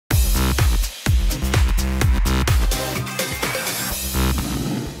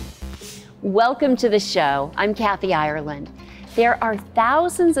Welcome to the show. I'm Kathy Ireland. There are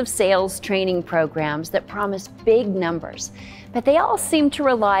thousands of sales training programs that promise big numbers, but they all seem to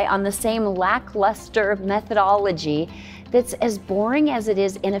rely on the same lackluster methodology that's as boring as it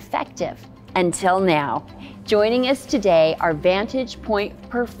is ineffective. Until now. Joining us today are VantagePoint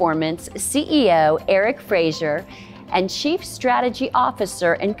Performance CEO Eric Fraser and Chief Strategy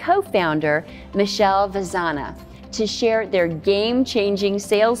Officer and co-founder Michelle Vazzana to share their game-changing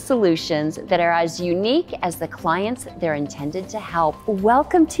sales solutions that are as unique as the clients they're intended to help.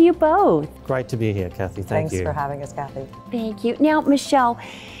 Welcome to you both. Great to be here, Kathy. Thank you. Thanks for having us, Kathy. Thank you. Now, Michelle,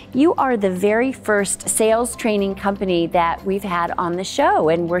 you are the very first sales training company that we've had on the show,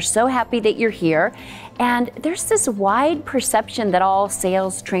 and we're so happy that you're here. And there's this wide perception that all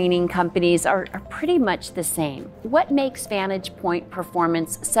sales training companies are pretty much the same. What makes VantagePoint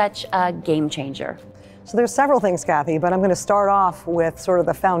Performance such a game changer? So there's several things, Kathy, but I'm going to start off with sort of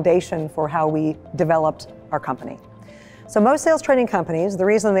the foundation for how we developed our company. So most sales training companies, the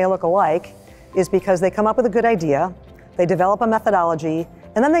reason they look alike is because they come up with a good idea, they develop a methodology,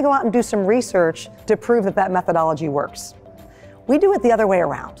 and then they go out and do some research to prove that that methodology works. We do it the other way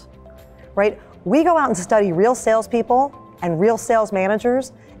around, right? We go out and study real salespeople and real sales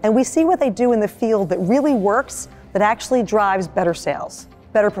managers, and we see what they do in the field that really works, that actually drives better sales,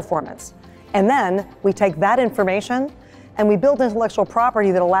 better performance. And then we take that information and we build intellectual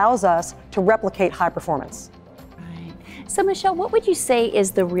property that allows us to replicate high performance. Right. So Michelle, what would you say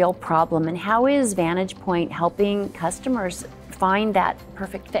is the real problem, and how is VantagePoint helping customers find that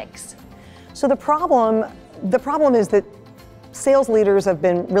perfect fix? So the problem is that sales leaders have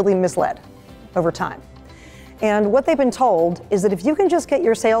been really misled over time. And what they've been told is that if you can just get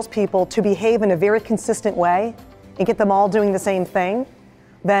your salespeople to behave in a very consistent way and get them all doing the same thing,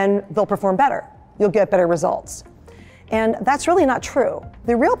 then they'll perform better. You'll get better results. And that's really not true.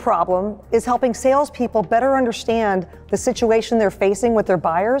 The real problem is helping salespeople better understand the situation they're facing with their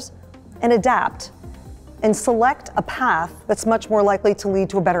buyers and adapt and select a path that's much more likely to lead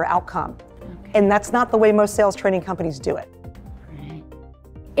to a better outcome. Okay. And that's not the way most sales training companies do it. Right.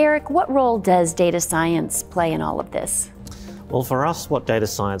 Eric, what role does data science play in all of this? Well, for us, what data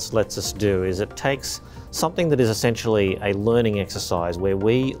science lets us do is it takes something that is essentially a learning exercise where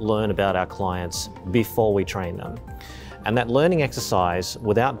we learn about our clients before we train them. And that learning exercise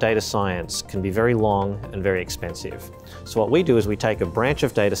without data science can be very long and very expensive. So what we do is we take a branch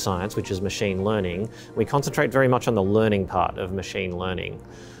of data science, which is machine learning. We concentrate very much on the learning part of machine learning.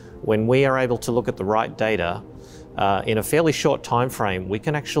 When we are able to look at the right data, in a fairly short time frame, we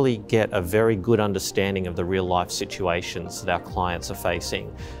can actually get a very good understanding of the real life situations that our clients are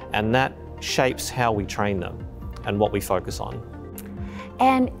facing. And that shapes how we train them and what we focus on.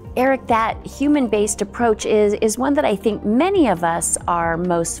 And Eric, that human-based approach is one that I think many of us are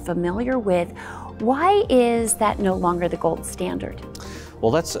most familiar with. Why is that no longer the gold standard?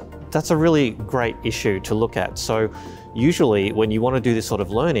 Well, that's a really great issue to look at. So usually when you want to do this sort of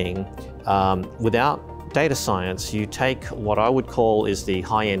learning, without data science, you take what I would call is the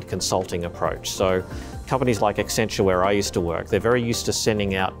high-end consulting approach. So companies like Accenture, where I used to work, they're very used to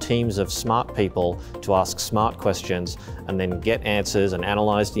sending out teams of smart people to ask smart questions and then get answers and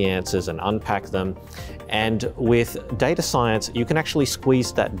analyze the answers and unpack them. And with data science, you can actually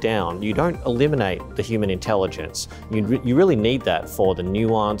squeeze that down. You don't eliminate the human intelligence. You really need that for the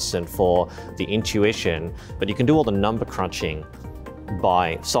nuance and for the intuition, but you can do all the number crunching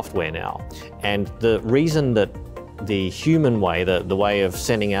by software now. And the reason that the human way, the way of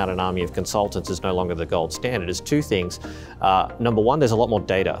sending out an army of consultants is no longer the gold standard is two things. Number one, there's a lot more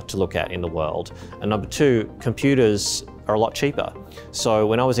data to look at in the world. And number two, computers are a lot cheaper. So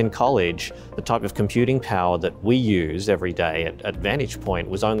when I was in college, the type of computing power that we use every day at VantagePoint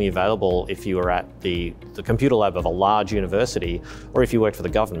was only available if you were at the computer lab of a large university or if you worked for the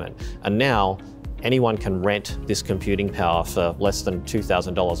government. And now, anyone can rent this computing power for less than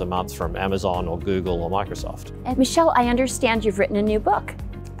 $2,000 a month from Amazon or Google or Microsoft. And Michelle, I understand you've written a new book.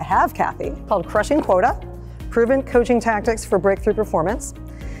 I have, Kathy, called Crushing Quota, Proven Coaching Tactics for Breakthrough Performance.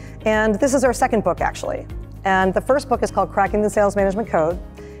 And this is our second book, actually. And the first book is called Cracking the Sales Management Code.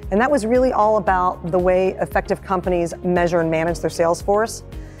 And that was really all about the way effective companies measure and manage their sales force.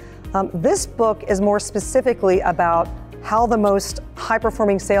 This book is more specifically about how the most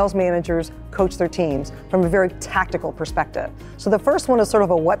high-performing sales managers coach their teams from a very tactical perspective. So the first one is sort of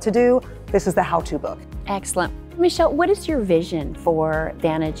a what to do. This is the how-to book. Excellent. Michelle, what is your vision for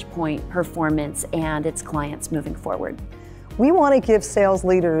VantagePoint Performance and its clients moving forward? We want to give sales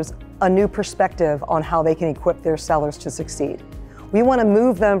leaders a new perspective on how they can equip their sellers to succeed. We want to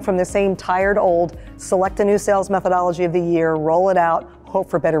move them from the same tired old, select a new sales methodology of the year, roll it out, hope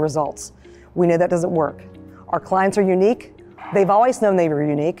for better results. We know that doesn't work. Our clients are unique. They've always known they were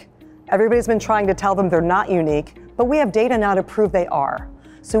unique. Everybody's been trying to tell them they're not unique, but we have data now to prove they are.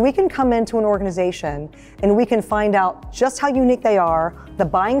 So we can come into an organization and we can find out just how unique they are, the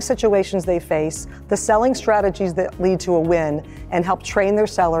buying situations they face, the selling strategies that lead to a win, and help train their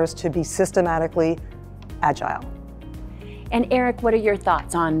sellers to be systematically agile. And Eric, what are your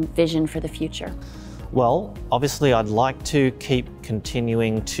thoughts on vision for the future? Well, obviously I'd like to keep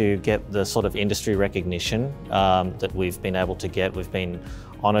continuing to get the sort of industry recognition that we've been able to get. We've been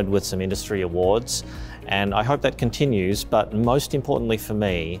honoured with some industry awards, and I hope that continues, but most importantly for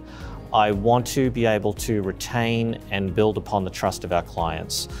me, I want to be able to retain and build upon the trust of our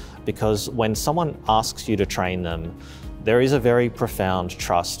clients, because when someone asks you to train them, there is a very profound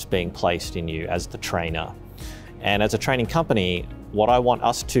trust being placed in you as the trainer. And as a training company, what I want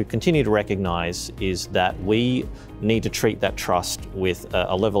us to continue to recognise is that we need to treat that trust with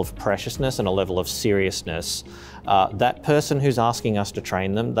a level of preciousness and a level of seriousness. That person who's asking us to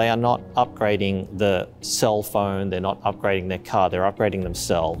train them, they are not upgrading the cell phone, they're not upgrading their car, they're upgrading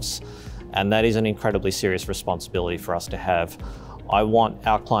themselves. And that is an incredibly serious responsibility for us to have. I want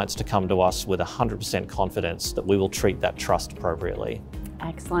our clients to come to us with 100% confidence that we will treat that trust appropriately.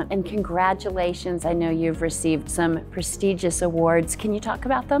 Excellent, and congratulations. I know you've received some prestigious awards. Can you talk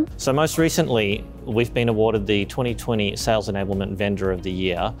about them? So most recently, we've been awarded the 2020 Sales Enablement Vendor of the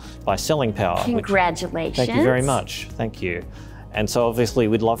Year by Selling Power. Congratulations. Thank you very much, thank you. And so obviously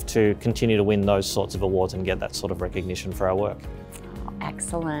we'd love to continue to win those sorts of awards and get that sort of recognition for our work.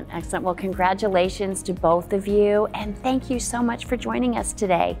 Excellent, excellent. Well, congratulations to both of you, and thank you so much for joining us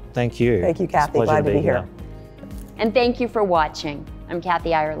today. Thank you. Thank you, Kathy. Glad to be here. And thank you for watching. I'm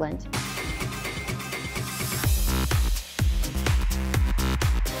Kathy Ireland.